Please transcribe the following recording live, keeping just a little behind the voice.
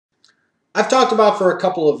I've talked about for a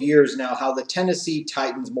couple of years now how the Tennessee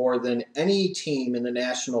Titans, more than any team in the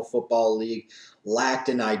National Football League, lacked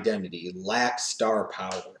an identity, lacked star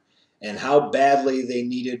power, and how badly they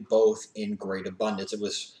needed both in great abundance. It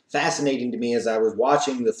was fascinating to me as I was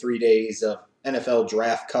watching the 3 days of NFL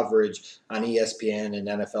draft coverage on ESPN and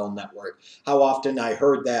NFL Network, how often I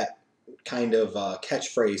heard that kind of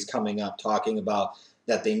catchphrase coming up, talking about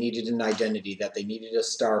that they needed an identity, that they needed a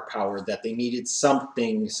star power, that they needed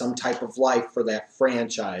something, some type of life for that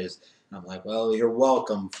franchise. And I'm like, well, you're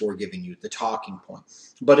welcome for giving you the talking point.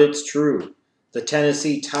 But it's true. The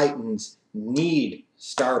Tennessee Titans need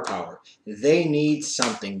star power. They need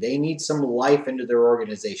something. They need some life into their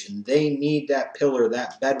organization. They need that pillar,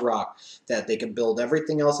 that bedrock that they can build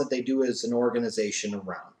everything else that they do as an organization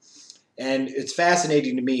around. And it's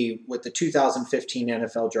fascinating to me with the 2015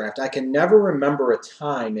 NFL draft. I can never remember a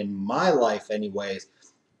time in my life, anyways,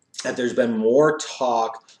 that there's been more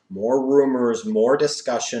talk, more rumors, more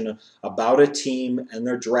discussion about a team and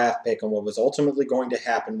their draft pick and what was ultimately going to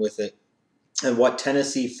happen with it and what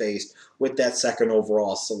Tennessee faced with that second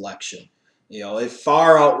overall selection. It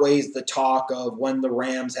far outweighs the talk of when the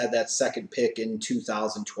Rams had that second pick in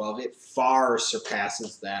 2012. It far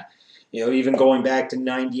surpasses that. Even going back to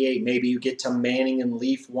 98, maybe you get to Manning and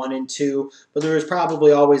Leaf 1 and 2, but there was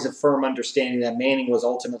probably always a firm understanding that Manning was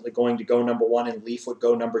ultimately going to go number 1 and Leaf would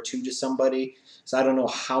go number 2 to somebody. So I don't know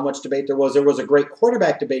how much debate there was. There was a great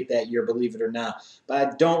quarterback debate that year, believe it or not, but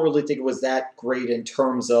I don't really think it was that great in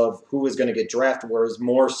terms of who was going to get drafted, whereas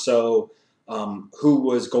more so who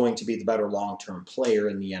was going to be the better long-term player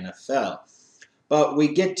in the NFL. But we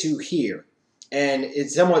get to here, and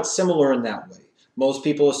it's somewhat similar in that way. Most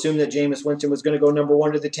people assumed that Jameis Winston was going to go number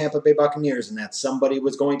 1 to the Tampa Bay Buccaneers and that somebody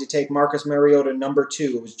was going to take Marcus Mariota number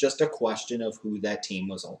 2. It was just a question of who that team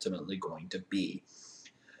was ultimately going to be.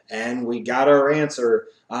 And we got our answer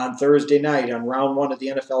on Thursday night on round 1 of the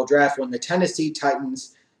NFL draft when the Tennessee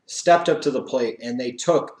Titans stepped up to the plate and they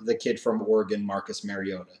took the kid from Oregon, Marcus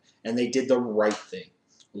Mariota, and they did the right thing.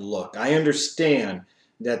 Look, I understand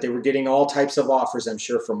that they were getting all types of offers, I'm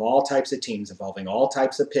sure, from all types of teams involving all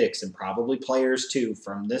types of picks and probably players too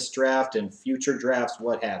from this draft and future drafts,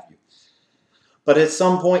 what have you. But at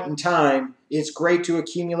some point in time, it's great to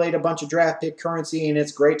accumulate a bunch of draft pick currency and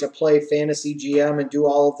it's great to play fantasy GM and do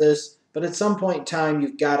all of this. But at some point in time,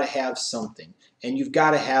 you've got to have something, and you've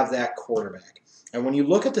got to have that quarterback. And when you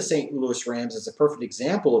look at the St. Louis Rams as a perfect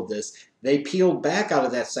example of this, they peeled back out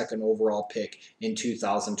of that second overall pick in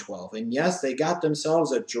 2012. And yes, they got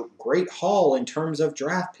themselves a great haul in terms of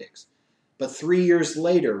draft picks. But 3 years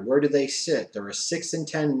later, where do they sit? They're a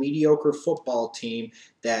 6-10 mediocre football team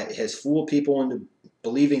that has fooled people into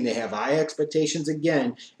believing they have high expectations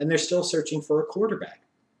again, and they're still searching for a quarterback.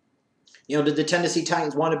 Did the Tennessee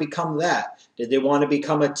Titans want to become that? Did they want to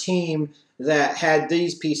become a team that had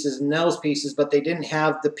these pieces and those pieces, but they didn't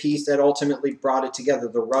have the piece that ultimately brought it together,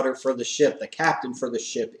 the rudder for the ship, the captain for the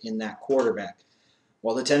ship in that quarterback?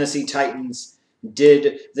 Well, the Tennessee Titans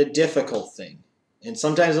did the difficult thing. And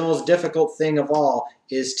sometimes the most difficult thing of all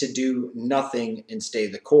is to do nothing and stay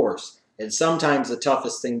the course. And sometimes the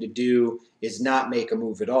toughest thing to do is not make a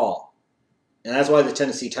move at all. And that's why the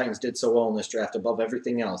Tennessee Titans did so well in this draft above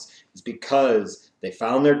everything else. It's because they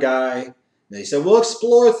found their guy. They said, we'll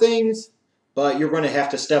explore things, but you're going to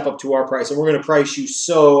have to step up to our price. And we're going to price you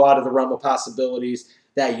so out of the realm of possibilities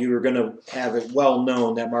that you're going to have it well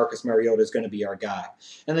known that Marcus Mariota is going to be our guy.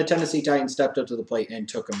 And the Tennessee Titans stepped up to the plate and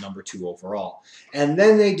took him number 2 overall. And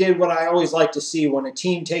then they did what I always like to see when a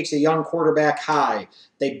team takes a young quarterback high.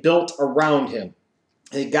 They built around him.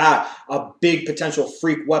 They got a big potential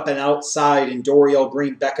freak weapon outside in Dorial,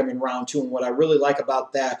 Beckham in round 2. And what I really like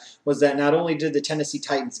about that was that not only did the Tennessee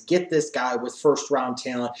Titans get this guy with first-round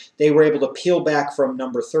talent, they were able to peel back from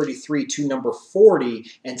number 33 to number 40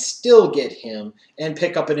 and still get him and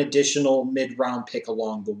pick up an additional mid-round pick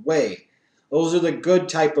along the way. Those are the good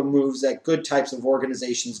type of moves that good types of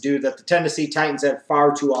organizations do that the Tennessee Titans have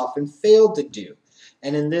far too often failed to do.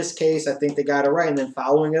 And in this case, I think they got it right. And then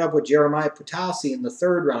following it up with Jeremiah Poutasi in the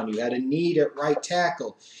 3rd round, you had a need at right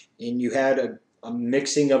tackle. And you had a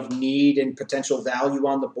mixing of need and potential value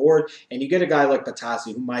on the board. And you get a guy like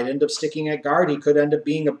Poutasi who might end up sticking at guard. He could end up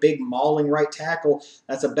being a big mauling right tackle.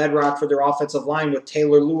 That's a bedrock for their offensive line with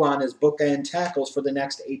Taylor Lewan as bookend tackles for the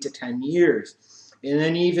next 8 to 10 years. And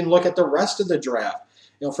then you even look at the rest of the draft.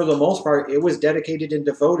 For the most part, it was dedicated and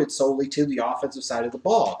devoted solely to the offensive side of the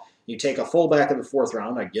ball. You take a fullback in the 4th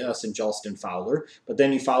round, I guess, in Justin Fowler, but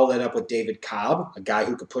then you follow that up with David Cobb, a guy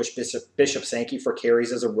who could push Bishop Sankey for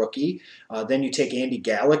carries as a rookie. Then you take Andy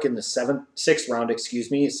Gallick in the 6th round,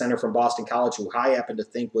 a center from Boston College, who I happen to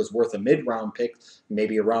think was worth a mid-round pick,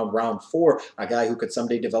 maybe around round 4, a guy who could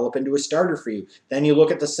someday develop into a starter for you. Then you look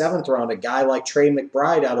at the 7th round, a guy like Trey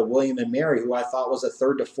McBride out of William & Mary, who I thought was a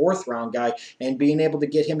 3rd to 4th round guy, and being able to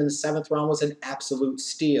get him in the 7th round was an absolute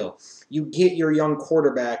steal. You get your young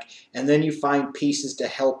quarterback, and then you find pieces to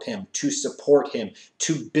help him, to support him,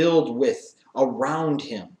 to build with, around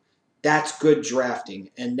him. That's good drafting,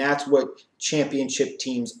 and that's what championship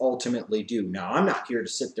teams ultimately do. Now, I'm not here to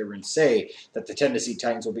sit there and say that the Tennessee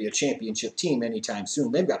Titans will be a championship team anytime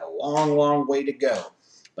soon. They've got a long, long way to go.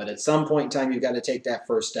 But at some point in time, you've got to take that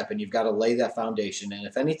first step, and you've got to lay that foundation. And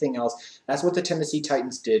if anything else, that's what the Tennessee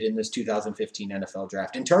Titans did in this 2015 NFL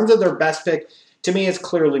Draft. In terms of their best pick, to me, it's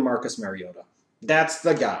clearly Marcus Mariota. That's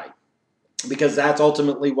the guy, because that's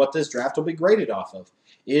ultimately what this draft will be graded off of,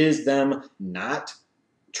 is them not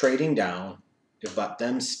trading down, but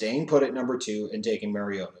them staying put at number 2 and taking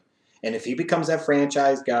Mariota. And if he becomes that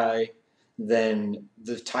franchise guy, then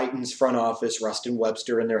the Titans front office, Rustin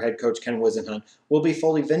Webster and their head coach Ken Wisenhunt, will be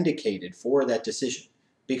fully vindicated for that decision,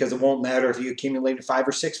 because it won't matter if you accumulated 5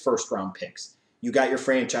 or 6 first-round picks. You got your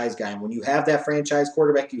franchise guy, and when you have that franchise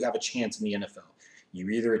quarterback, you have a chance in the NFL. You're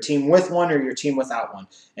either a team with one or you're a team without one.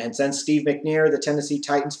 And since Steve McNair, the Tennessee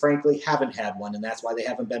Titans, frankly, haven't had one, and that's why they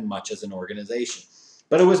haven't been much as an organization.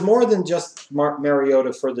 But it was more than just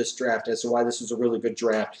Mariota for this draft as to why this was a really good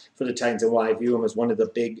draft for the Titans and why I view him as one of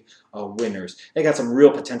the big winners. They got some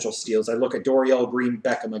real potential steals. I look at Dorial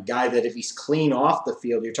Beckham, a guy that if he's clean off the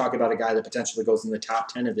field, you're talking about a guy that potentially goes in the top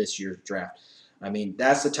 10 of this year's draft. I mean,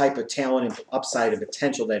 that's the type of talent and upside and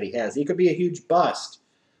potential that he has. He could be a huge bust.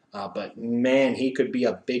 But, man, he could be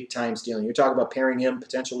a big-time steal. And you're talking about pairing him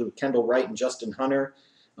potentially with Kendall Wright and Justin Hunter.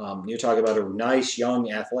 You're talking about a nice,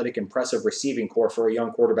 young, athletic, impressive receiving core for a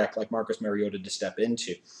young quarterback like Marcus Mariota to step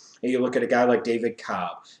into. And you look at a guy like David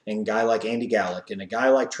Cobb and a guy like Andy Gallick and a guy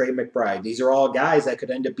like Trey McBride. These are all guys that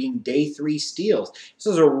could end up being day 3 steals. This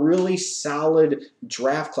is a really solid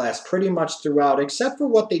draft class pretty much throughout, except for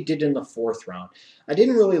what they did in the 4th round. I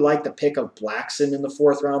didn't really like the pick of Blackson in the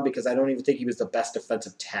 4th round because I don't even think he was the best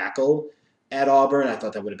defensive tackle at Auburn. I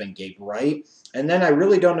thought that would have been Gabe Wright. And then I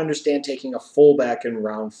really don't understand taking a fullback in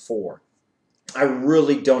round 4. I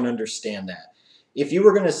really don't understand that. If you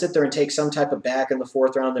were going to sit there and take some type of back in the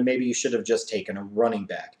 4th round, then maybe you should have just taken a running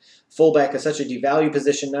back. Fullback is such a devalued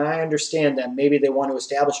position, and I understand that maybe they want to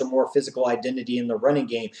establish a more physical identity in the running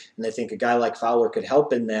game, and they think a guy like Fowler could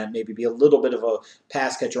help in that, maybe be a little bit of a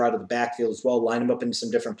pass catcher out of the backfield as well, line him up into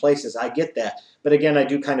some different places. I get that. But again, I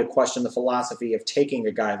do kind of question the philosophy of taking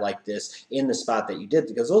a guy like this in the spot that you did,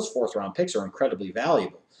 because those 4th round picks are incredibly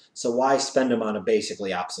valuable. So why spend them on a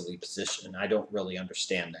basically obsolete position? I don't really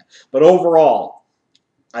understand that. But overall,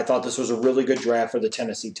 I thought this was a really good draft for the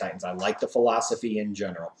Tennessee Titans. I like the philosophy in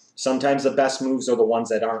general. Sometimes the best moves are the ones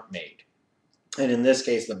that aren't made. And in this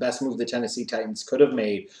case, the best move the Tennessee Titans could have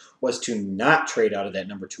made was to not trade out of that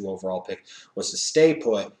number 2 overall pick, was to stay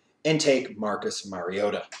put and take Marcus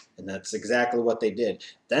Mariota. And that's exactly what they did.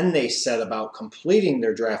 Then they set about completing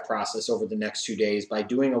their draft process over the next 2 days by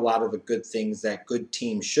doing a lot of the good things that good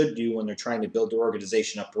teams should do when they're trying to build their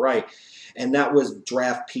organization up right. And that was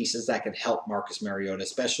draft pieces that could help Marcus Mariota,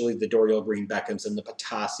 especially the Dorial Beckhams and the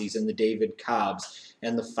Patassis and the David Cobbs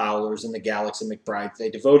and the Fowlers and the Gallicks and McBrides. They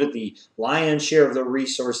devoted the lion's share of their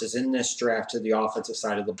resources in this draft to the offensive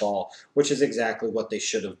side of the ball, which is exactly what they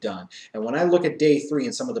should have done. And when I look at day 3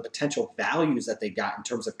 and some of the potential values that they got in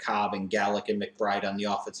terms of Cobb and Gallick and McBride on the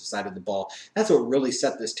offensive side of the ball, that's what really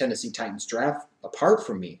set this Tennessee Titans draft apart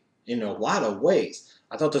from me in a lot of ways.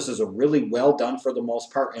 I thought this was a really well done, for the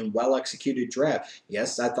most part, and well-executed draft.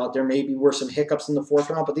 Yes, I thought there maybe were some hiccups in the 4th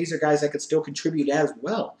round, but these are guys that could still contribute as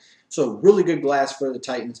well. So really good glass for the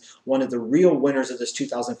Titans, one of the real winners of this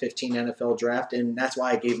 2015 NFL draft, and that's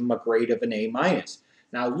why I gave them a grade of an A-.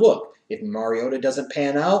 Now look, if Mariota doesn't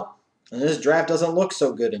pan out, then this draft doesn't look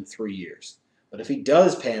so good in 3 years. But if he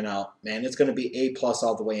does pan out, man, it's going to be A+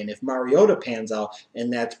 all the way. And if Mariota pans out,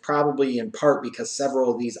 and that's probably in part because several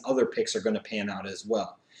of these other picks are going to pan out as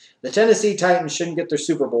well. The Tennessee Titans shouldn't get their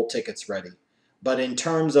Super Bowl tickets ready. But in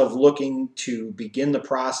terms of looking to begin the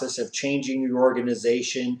process of changing your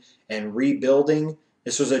organization and rebuilding,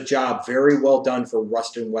 this was a job very well done for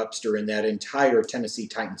Rustin Webster and that entire Tennessee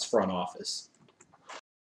Titans front office.